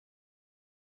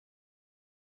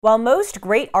While most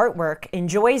great artwork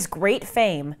enjoys great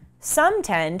fame, some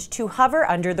tend to hover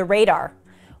under the radar.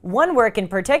 One work in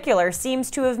particular seems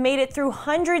to have made it through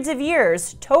hundreds of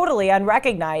years totally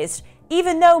unrecognized,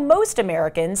 even though most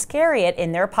Americans carry it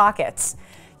in their pockets.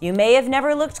 You may have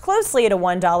never looked closely at a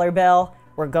 $1 bill.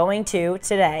 We're going to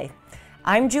today.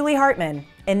 I'm Julie Hartman,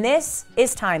 and this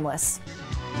is Timeless.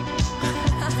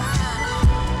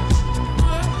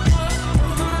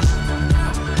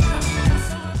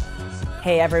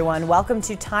 Hey everyone, welcome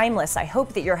to Timeless. I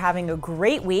hope that you're having a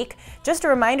great week. Just a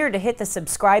reminder to hit the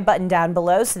subscribe button down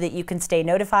below so that you can stay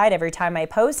notified every time I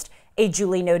post a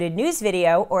Julie Noted news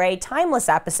video or a Timeless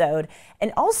episode.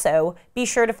 And also be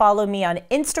sure to follow me on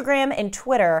Instagram and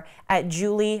Twitter at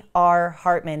Julie R.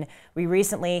 Hartman. We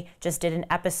recently just did an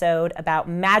episode about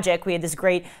magic. We had this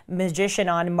great magician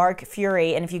on, Mark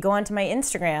Fury, and if you go onto my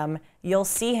Instagram, you'll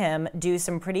see him do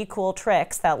some pretty cool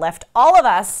tricks that left all of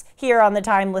us here on the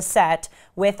Timeless set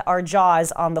with our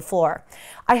jaws on the floor.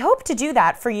 I hope to do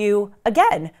that for you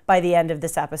again by the end of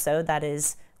this episode, that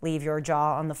is, leave your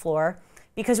jaw on the floor,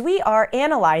 because we are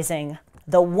analyzing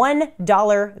the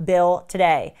 $1 bill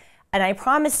today. And I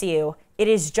promise you, it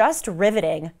is just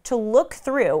riveting to look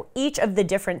through each of the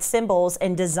different symbols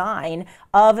and design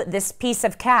of this piece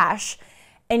of cash,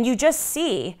 and you just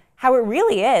see how it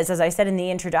really is, as I said in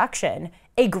the introduction,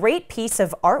 a great piece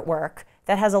of artwork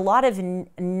that has a lot of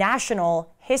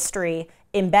national history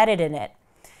embedded in it.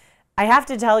 I have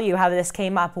to tell you how this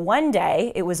came up. One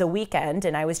day, it was a weekend,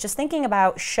 and I was just thinking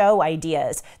about show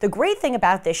ideas. The great thing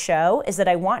about this show is that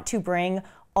I want to bring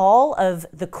all of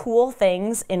the cool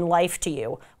things in life to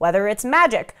you, whether it's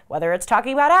magic, whether it's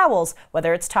talking about owls,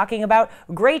 whether it's talking about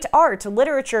great art,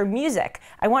 literature, music.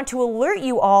 I want to alert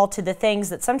you all to the things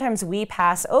that sometimes we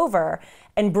pass over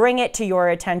and bring it to your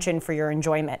attention for your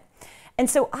enjoyment. And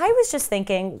so I was just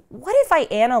thinking, what if I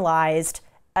analyzed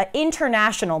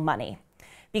international money?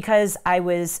 Because I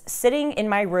was sitting in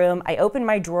my room, I opened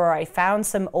my drawer, I found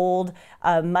some old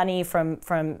money from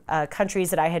countries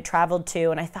that I had traveled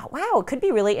to, and I thought, wow, it could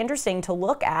be really interesting to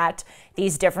look at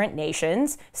these different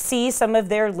nations, see some of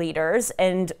their leaders,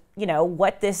 and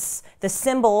what the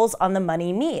symbols on the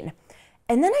money mean.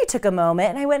 And then I took a moment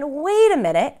and I went, wait a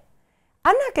minute,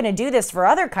 I'm not gonna do this for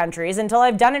other countries until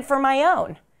I've done it for my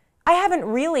own. I haven't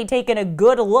really taken a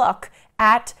good look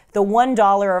at the $1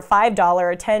 or $5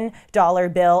 or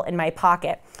 $10 bill in my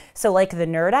pocket. So like the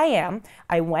nerd I am,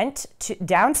 I went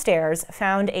downstairs,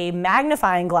 found a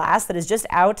magnifying glass that is just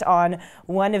out on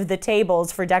one of the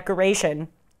tables for decoration,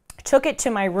 took it to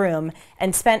my room,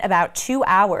 and spent about 2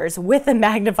 hours with a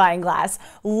magnifying glass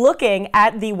looking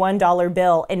at the $1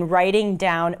 bill and writing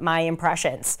down my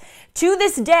impressions. To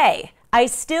this day, I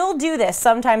still do this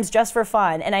sometimes just for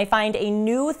fun, and I find a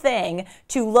new thing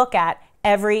to look at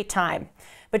every time.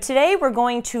 But today we're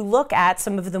going to look at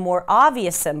some of the more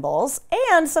obvious symbols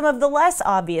and some of the less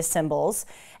obvious symbols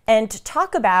and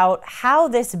talk about how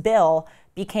this bill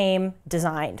became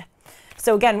designed.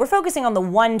 So again, we're focusing on the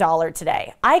 $1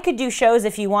 today. I could do shows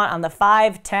if you want on the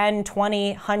 $5, $10,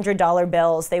 $20, $100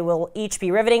 bills. They will each be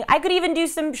riveting. I could even do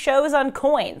some shows on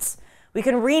coins. We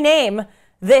can rename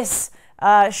this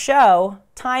show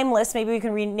Timeless. Maybe we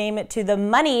can rename it to the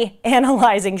Money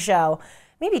Analyzing Show.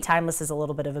 Maybe Timeless is a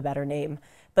little bit of a better name,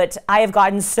 but I have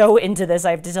gotten so into this,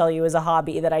 I have to tell you, as a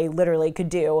hobby that I literally could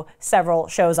do several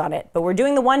shows on it. But we're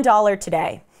doing the $1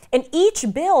 today. And each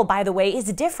bill, by the way,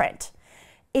 is different.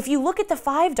 If you look at the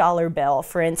 $5 bill,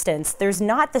 for instance, there's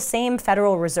not the same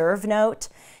Federal Reserve note.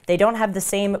 They don't have the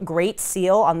same Great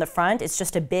Seal on the front. It's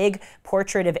just a big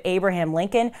portrait of Abraham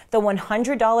Lincoln. The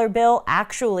 $100 bill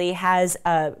actually has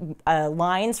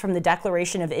lines from the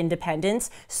Declaration of Independence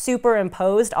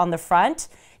superimposed on the front.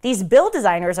 These bill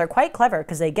designers are quite clever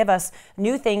because they give us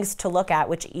new things to look at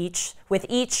with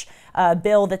each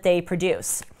bill that they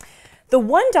produce. The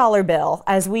 $1 bill,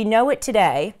 as we know it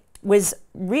today, was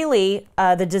really,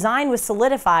 the design was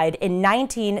solidified in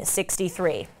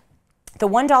 1963. The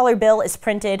 $1 bill is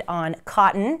printed on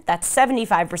cotton, that's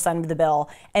 75% of the bill,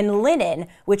 and linen,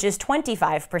 which is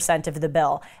 25% of the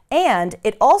bill. And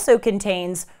it also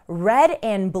contains red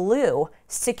and blue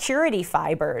security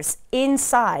fibers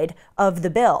inside of the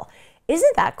bill.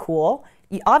 Isn't that cool?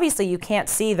 Obviously, you can't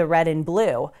see the red and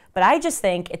blue, but I just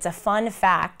think it's a fun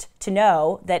fact to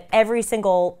know that every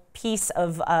single piece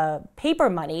of paper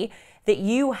money that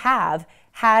you have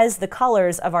has the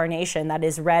colors of our nation, that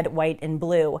is red, white, and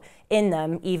blue in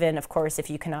them, even, of course, if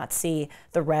you cannot see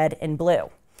the red and blue.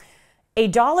 A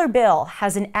dollar bill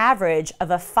has an average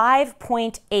of a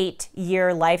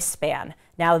 5.8-year lifespan.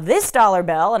 Now this dollar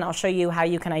bill, and I'll show you how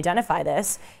you can identify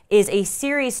this, is a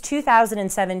series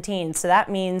 2017, so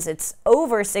that means it's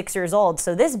over 6 years old.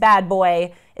 So this bad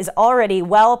boy is already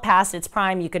well past its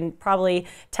prime. You can probably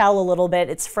tell a little bit,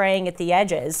 it's fraying at the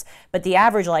edges, but the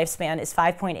average lifespan is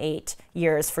 5.8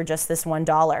 years for just this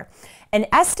 $1. An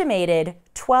estimated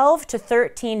 $12 to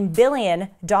 $13 billion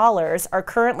are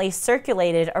currently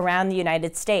circulated around the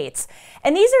United States.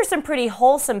 And these are some pretty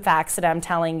wholesome facts that I'm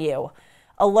telling you.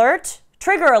 Alert,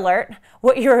 trigger alert,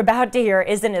 what you're about to hear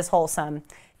isn't as wholesome.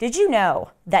 Did you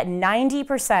know that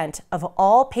 90% of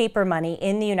all paper money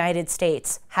in the United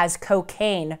States has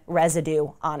cocaine residue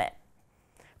on it?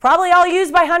 Probably all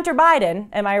used by Hunter Biden,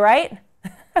 am I right?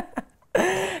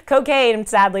 Cocaine,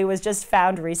 sadly, was just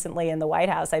found recently in the White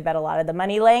House. I bet a lot of the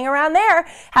money laying around there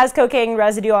has cocaine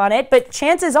residue on it, but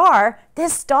chances are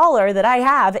this dollar that I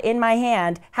have in my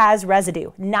hand has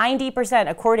residue. 90%,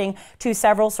 according to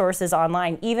several sources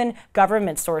online. Even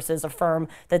government sources affirm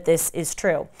that this is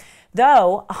true.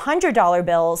 Though $100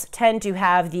 bills tend to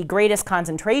have the greatest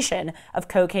concentration of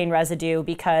cocaine residue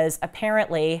because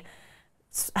apparently,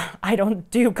 I don't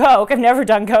do coke. I've never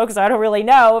done coke, so I don't really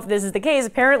know if this is the case.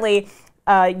 Apparently,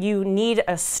 you need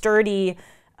a sturdy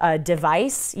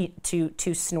device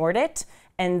to snort it,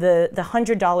 and the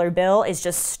 $100 bill is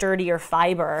just sturdier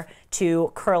fiber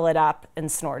to curl it up and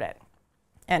snort it.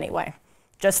 Anyway,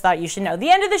 just thought you should know. The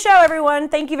end of the show, everyone.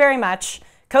 Thank you very much.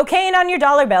 Cocaine on your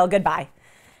dollar bill. Goodbye.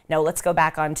 No, let's go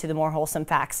back on to the more wholesome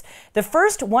facts. The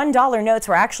first $1 notes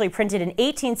were actually printed in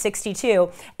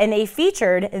 1862, and they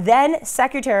featured then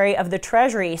Secretary of the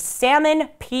Treasury Salmon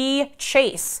P.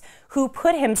 Chase, who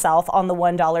put himself on the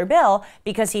 $1 bill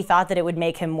because he thought that it would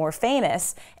make him more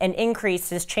famous and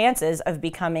increase his chances of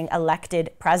becoming elected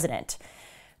president.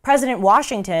 President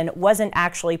Washington wasn't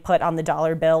actually put on the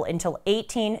dollar bill until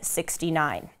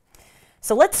 1869.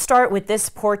 So let's start with this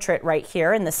portrait right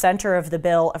here in the center of the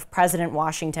bill of President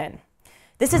Washington.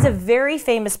 This is a very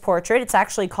famous portrait. It's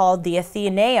actually called the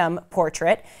Athenaeum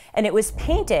portrait, and it was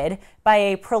painted by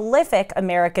a prolific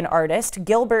American artist,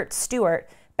 Gilbert Stuart,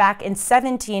 back in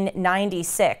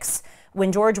 1796,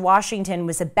 when George Washington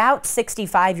was about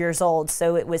 65 years old.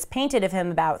 So it was painted of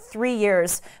him about 3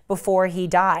 years before he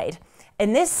died.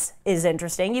 And this is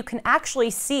interesting. You can actually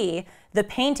see the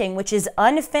painting, which is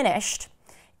unfinished,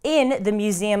 in the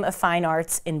Museum of Fine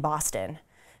Arts in Boston.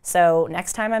 So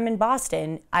next time I'm in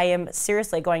Boston, I am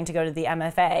seriously going to go to the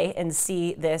MFA and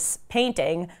see this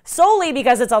painting solely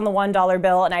because it's on the $1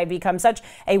 bill and I've become such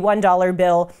a $1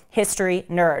 bill history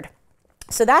nerd.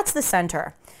 So that's the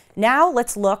center. Now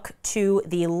let's look to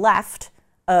the left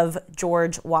of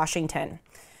George Washington.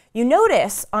 You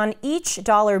notice on each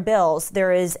dollar bills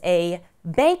there is a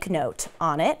banknote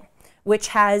on it, which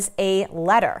has a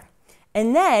letter.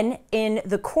 And then in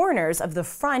the corners of the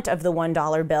front of the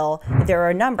 $1 bill, there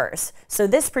are numbers. So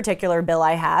this particular bill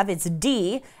I have, it's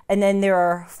D, and then there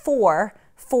are 4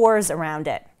 fours around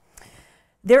it.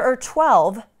 There are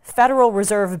 12 Federal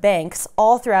Reserve banks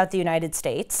all throughout the United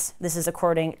States. This is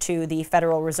according to the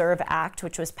Federal Reserve Act,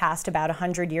 which was passed about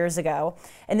 100 years ago.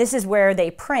 And this is where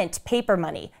they print paper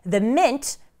money. The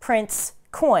Mint prints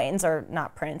coins, or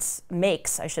not prints,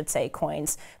 makes, I should say,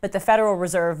 coins, but the Federal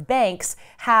Reserve banks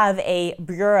have a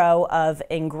bureau of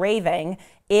engraving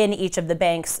in each of the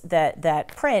banks that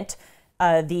print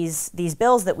these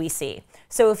bills that we see.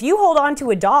 So if you hold on to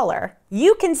a dollar,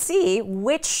 you can see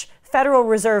which Federal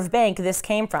Reserve Bank this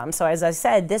came from. So as I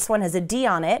said, this one has a D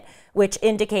on it, which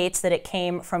indicates that it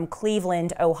came from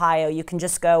Cleveland, Ohio. You can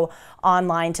just go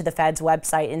online to the Fed's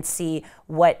website and see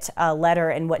what letter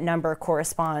and what number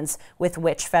corresponds with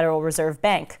which Federal Reserve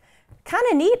Bank. Kind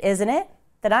of neat, isn't it,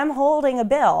 that I'm holding a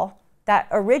bill that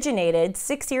originated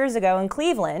 6 years ago in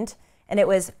Cleveland, and it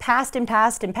was passed and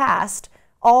passed and passed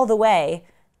all the way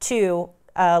to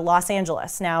Los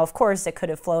Angeles. Now, of course, it could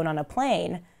have flown on a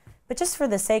plane, but just for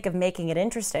the sake of making it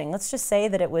interesting, let's just say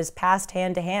that it was passed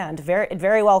hand to hand. It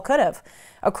very well could have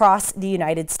across the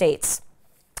United States.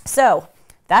 So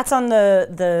that's on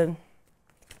the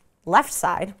left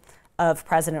side of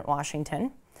President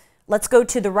Washington. Let's go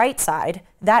to the right side.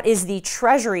 That is the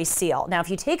Treasury seal. Now, if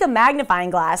you take a magnifying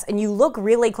glass and you look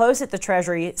really close at the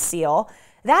Treasury seal,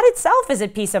 that itself is a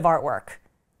piece of artwork.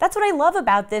 That's what I love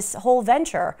about this whole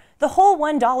venture. The whole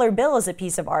 $1 bill is a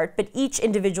piece of art, but each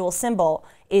individual symbol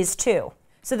is too.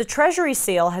 So the Treasury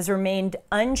seal has remained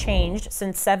unchanged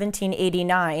since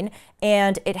 1789,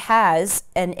 and it has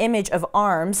an image of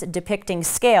arms depicting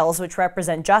scales, which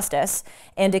represent justice,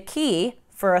 and a key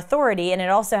for authority, and it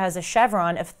also has a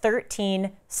chevron of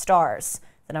 13 stars.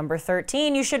 The number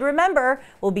 13, you should remember,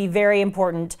 will be very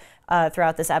important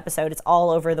throughout this episode. It's all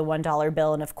over the $1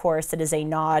 bill, and of course, it is a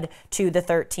nod to the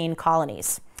 13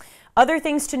 colonies. Other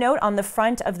things to note: on the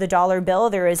front of the dollar bill,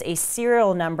 there is a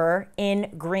serial number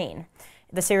in green.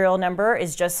 The serial number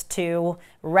is just to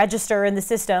register in the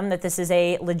system that this is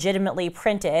a legitimately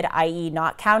printed, i.e.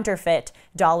 not counterfeit,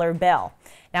 dollar bill.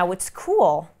 Now, what's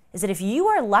cool is that if you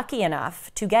are lucky enough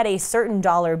to get a certain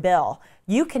dollar bill,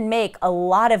 you can make a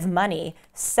lot of money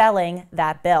selling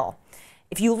that bill.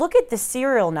 If you look at the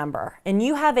serial number and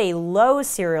you have a low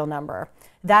serial number,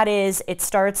 that is, it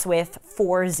starts with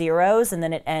 4 zeros and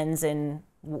then it ends in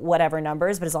whatever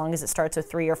numbers, but as long as it starts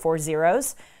with 3 or 4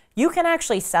 zeros, you can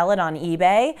actually sell it on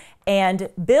eBay, and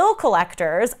bill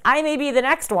collectors, I may be the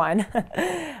next one,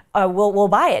 will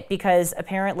buy it because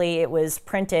apparently it was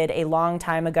printed a long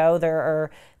time ago. There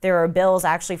are bills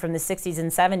actually from the 60s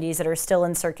and 70s that are still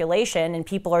in circulation, and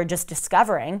people are just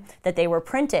discovering that they were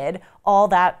printed all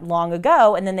that long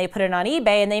ago, and then they put it on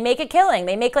eBay and they make a killing.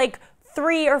 They make like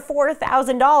 $3,000 or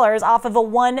 $4,000 off of a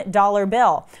 $1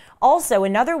 bill. Also,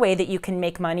 another way that you can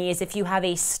make money is if you have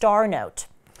a star note.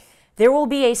 There will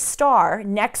be a star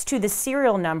next to the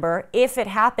serial number if it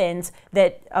happens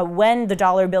that when the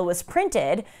dollar bill was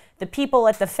printed, the people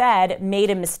at the Fed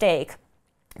made a mistake.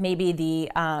 Maybe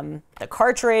the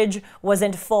cartridge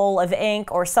wasn't full of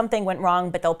ink or something went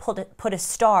wrong, but they'll put a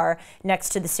star next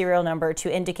to the serial number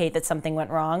to indicate that something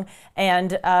went wrong.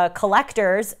 And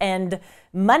collectors and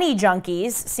money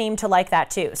junkies seem to like that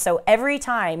too. So every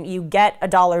time you get a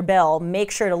dollar bill,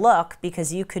 make sure to look,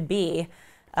 because you could be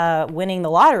winning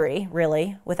the lottery,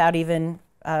 really, without even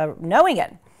knowing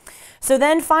it. So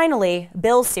then finally,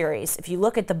 bill series. If you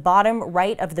look at the bottom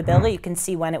right of the bill, you can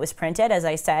see when it was printed. As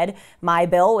I said, my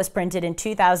bill was printed in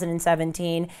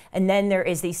 2017, and then there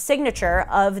is the signature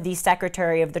of the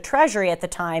Secretary of the Treasury at the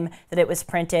time that it was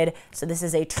printed. So this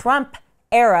is a Trump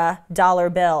era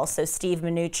dollar bill. So Steve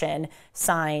Mnuchin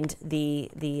signed the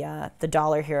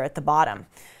dollar here at the bottom.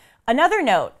 Another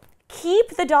note,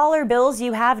 keep the dollar bills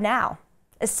you have now,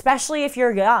 especially if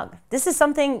you're young. This is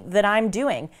something that I'm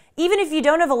doing. Even if you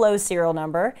don't have a low serial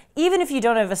number, even if you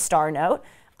don't have a star note,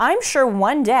 I'm sure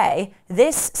one day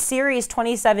this Series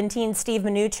 2017 Steve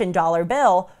Mnuchin dollar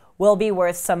bill will be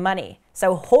worth some money.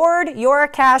 So hoard your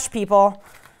cash, people.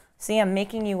 See, I'm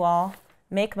making you all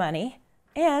make money,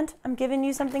 and I'm giving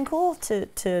you something cool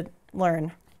to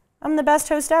learn. I'm the best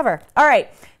host ever. All right,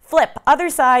 flip, other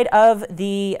side of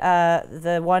the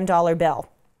 $1 bill.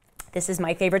 This is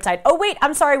my favorite side. Oh wait,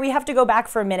 I'm sorry, we have to go back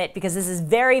for a minute because this is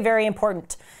very, very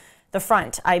important. The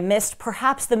front. I missed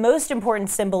perhaps the most important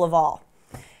symbol of all.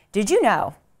 Did you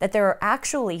know that there are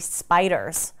actually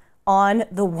spiders on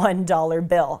the $1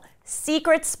 bill?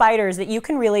 Secret spiders that you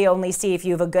can really only see if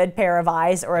you have a good pair of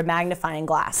eyes or a magnifying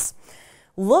glass.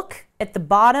 Look at the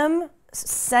bottom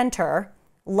center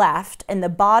left and the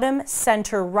bottom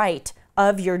center right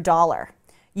of your dollar.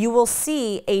 You will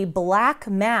see a black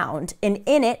mound, and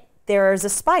in it there is a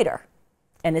spider,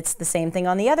 and it's the same thing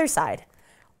on the other side.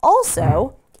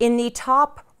 Also, in the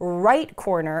top right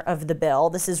corner of the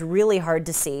bill, this is really hard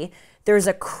to see, there's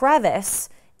a crevice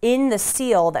in the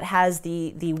seal that has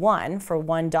the 1 for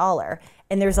 $1,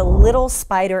 and there's a little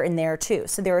spider in there too.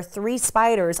 So there are 3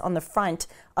 spiders on the front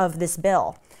of this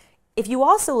bill. If you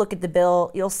also look at the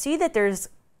bill, you'll see that there's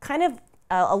kind of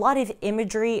a lot of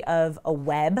imagery of a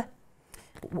web.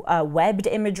 Webbed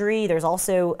imagery. There's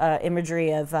also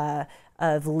imagery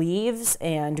of leaves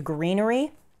and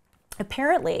greenery.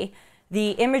 Apparently,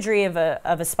 the imagery of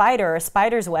a spider, a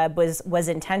spider's web, was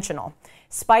intentional.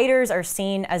 Spiders are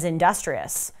seen as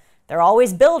industrious. They're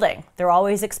always building. They're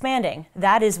always expanding.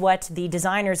 That is what the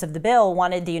designers of the bill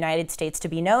wanted the United States to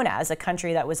be known as, a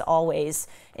country that was always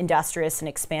industrious and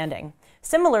expanding.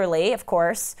 Similarly, of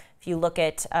course, if you look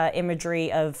at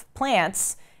imagery of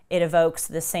plants, it evokes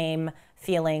the same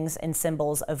feelings and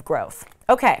symbols of growth.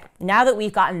 Okay, now that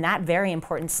we've gotten that very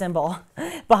important symbol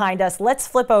behind us, let's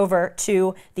flip over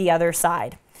to the other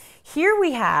side. Here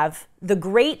we have the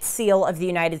Great Seal of the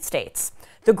United States.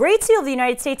 The Great Seal of the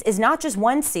United States is not just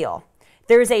one seal.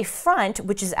 There's a front,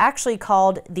 which is actually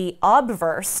called the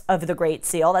obverse of the Great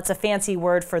Seal. That's a fancy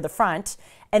word for the front.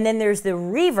 And then there's the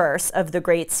reverse of the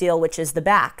Great Seal, which is the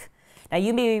back. Now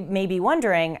you may be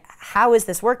wondering, how is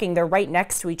this working? They're right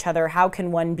next to each other. How can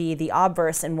one be the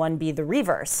obverse and one be the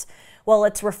reverse? Well,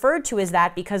 it's referred to as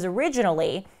that because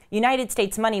originally United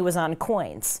States money was on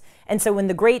coins. And so when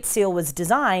the Great Seal was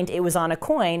designed, it was on a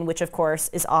coin, which of course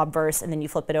is obverse, and then you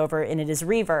flip it over and it is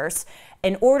reverse.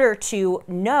 In order to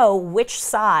know which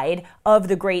side of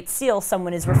the Great Seal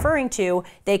someone is referring to,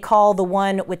 they call the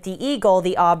one with the eagle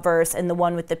the obverse and the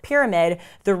one with the pyramid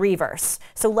the reverse.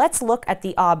 So let's look at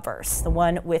the obverse, the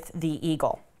one with the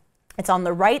eagle. It's on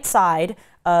the right side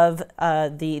of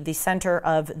the center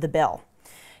of the bill.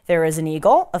 There is an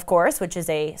eagle, of course, which is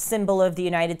a symbol of the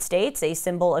United States, a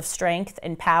symbol of strength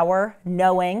and power,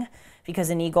 knowing,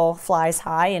 because an eagle flies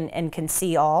high and can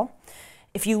see all.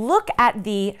 If you look at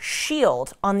the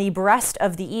shield on the breast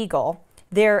of the eagle,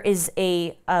 there is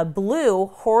a blue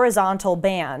horizontal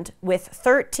band with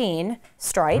 13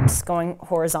 stripes going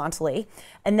horizontally.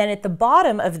 And then at the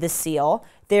bottom of the seal,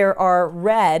 there are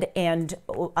red and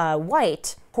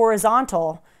white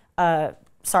horizontal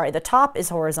the top is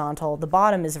horizontal, the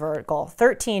bottom is vertical,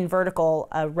 13 vertical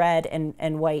red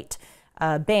and white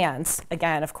bands,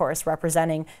 again, of course,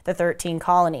 representing the 13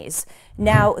 colonies.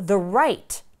 Now, the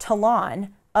right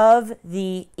talon of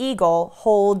the eagle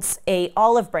holds an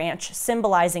olive branch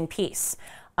symbolizing peace.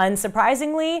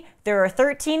 Unsurprisingly, there are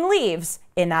 13 leaves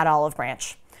in that olive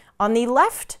branch. On the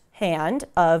left hand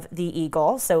of the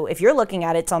eagle, so if you're looking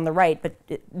at it, it's on the right, but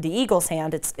the eagle's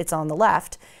hand, it's on the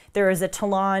left, there is a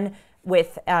talon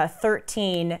with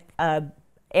 13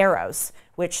 arrows,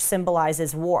 which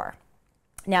symbolizes war.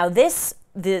 Now the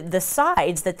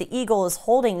sides that the eagle is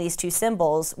holding these two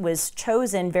symbols was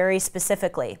chosen very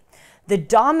specifically. The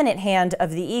dominant hand of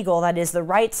the eagle, that is the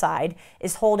right side,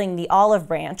 is holding the olive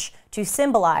branch to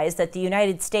symbolize that the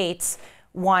United States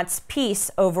wants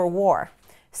peace over war.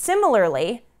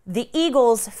 Similarly, the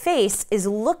eagle's face is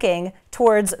looking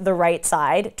towards the right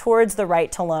side, towards the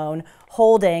right talon,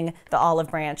 holding the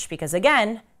olive branch, because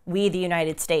again, we, the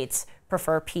United States,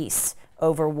 prefer peace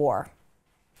over war.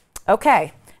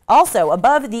 Okay, also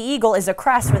above the eagle is a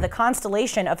crest with a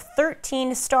constellation of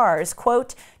 13 stars,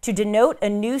 quote, to denote a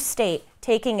new state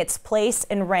taking its place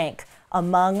and rank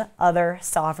among other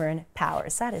sovereign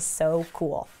powers. That is so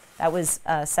cool. That was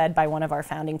said by one of our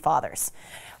founding fathers.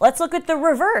 Let's look at the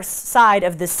reverse side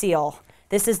of the seal.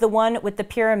 This is the one with the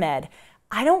pyramid.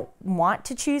 I don't want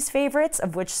to choose favorites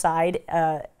of which side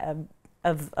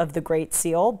of the Great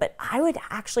Seal, but I would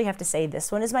actually have to say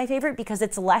this one is my favorite because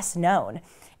it's less known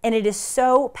and it is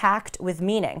so packed with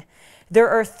meaning. There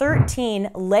are 13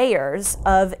 layers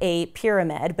of a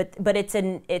pyramid, but it's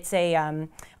a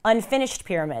unfinished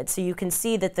pyramid, so you can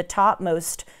see that the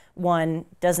topmost one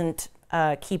doesn't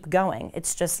keep going.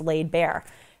 It's just laid bare.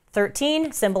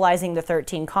 13 symbolizing the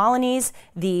 13 colonies.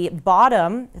 The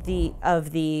bottom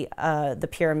of the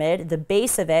pyramid, the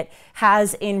base of it,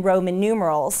 has in Roman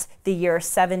numerals the year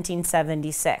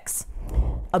 1776.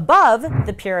 Above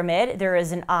the pyramid, there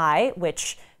is an eye,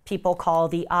 which people call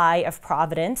the Eye of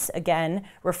Providence, again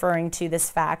referring to this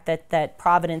fact that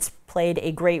Providence played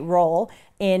a great role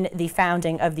in the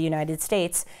founding of the United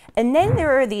States. And then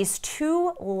there are these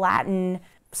two Latin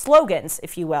slogans,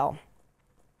 if you will,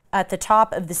 at the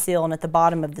top of the seal and at the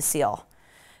bottom of the seal.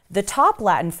 The top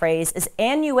Latin phrase is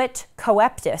annuit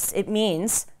coeptis. It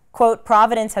means, quote,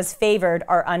 Providence has favored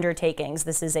our undertakings.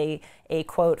 This is a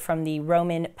quote from the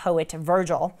Roman poet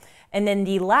Virgil. And then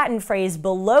the Latin phrase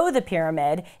below the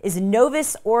pyramid is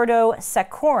novus ordo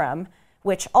seclorum,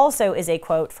 which also is a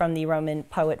quote from the Roman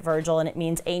poet Virgil, and it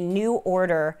means a new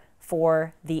order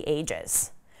for the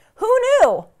ages. Who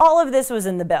knew all of this was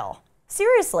in the bill?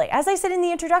 Seriously, as I said in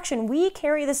the introduction, we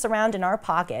carry this around in our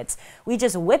pockets. We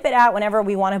just whip it out whenever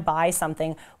we want to buy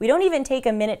something. We don't even take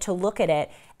a minute to look at it.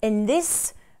 And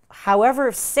this,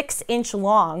 however 6-inch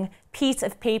long piece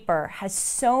of paper has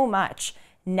so much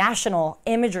national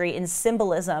imagery and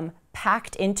symbolism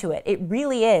packed into it. It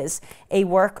really is a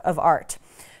work of art.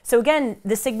 So again,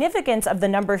 the significance of the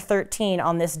number 13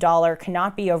 on this dollar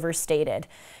cannot be overstated.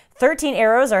 13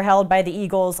 arrows are held by the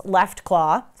eagle's left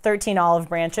claw. 13 olive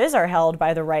branches are held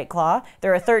by the right claw.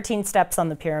 There are 13 steps on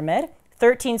the pyramid,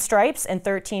 13 stripes, and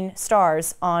 13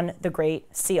 stars on the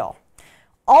Great Seal.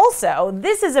 Also,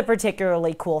 this is a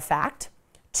particularly cool fact.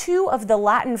 2 of the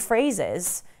Latin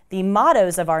phrases, the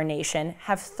mottos of our nation,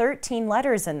 have 13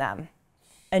 letters in them.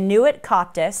 Annuit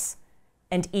coptis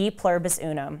and e pluribus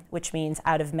unum, which means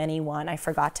out of many one. I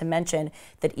forgot to mention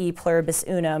that e pluribus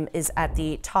unum is at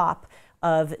the top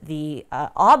of the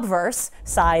obverse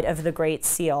side of the Great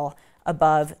Seal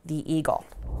above the eagle.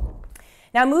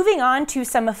 Now moving on to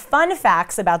some fun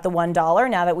facts about the $1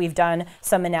 now that we've done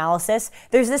some analysis.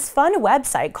 There's this fun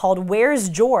website called Where's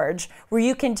George where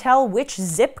you can tell which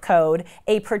zip code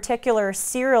a particular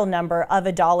serial number of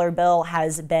a dollar bill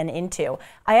has been into.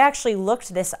 I actually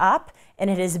looked this up and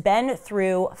it has been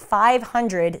through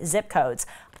 500 zip codes.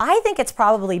 I think it's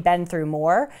probably been through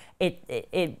more.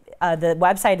 The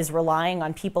website is relying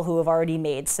on people who have already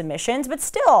made submissions, but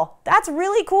still, that's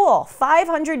really cool.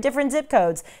 500 different zip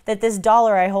codes that this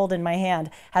dollar I hold in my hand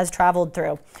has traveled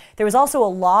through. There was also a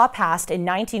law passed in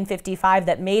 1955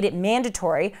 that made it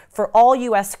mandatory for all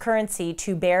U.S. currency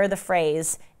to bear the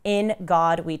phrase, "In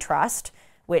God we trust,"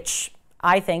 which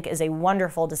I think is a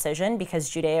wonderful decision because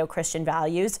Judeo-Christian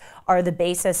values are the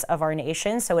basis of our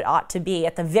nation, so it ought to be,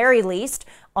 at the very least,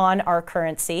 on our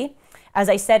currency. As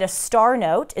I said, a star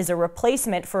note is a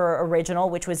replacement for original,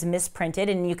 which was misprinted,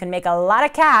 and you can make a lot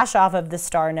of cash off of the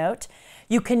star note.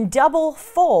 You can double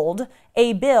fold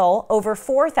a bill over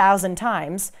 4,000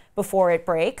 times before it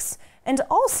breaks. And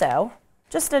also,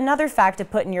 just another fact to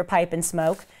put in your pipe and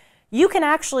smoke, you can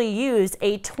actually use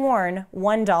a torn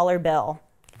 $1 bill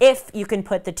if you can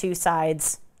put the two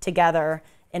sides together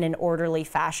in an orderly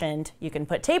fashion. You can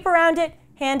put tape around it,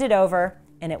 hand it over,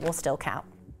 and it will still count.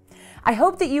 I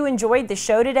hope that you enjoyed the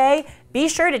show today. Be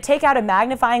sure to take out a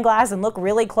magnifying glass and look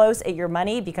really close at your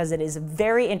money because it is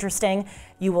very interesting.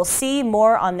 You will see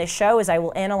more on this show as I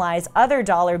will analyze other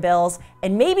dollar bills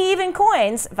and maybe even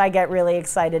coins if I get really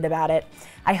excited about it.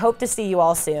 I hope to see you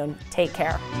all soon. Take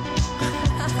care.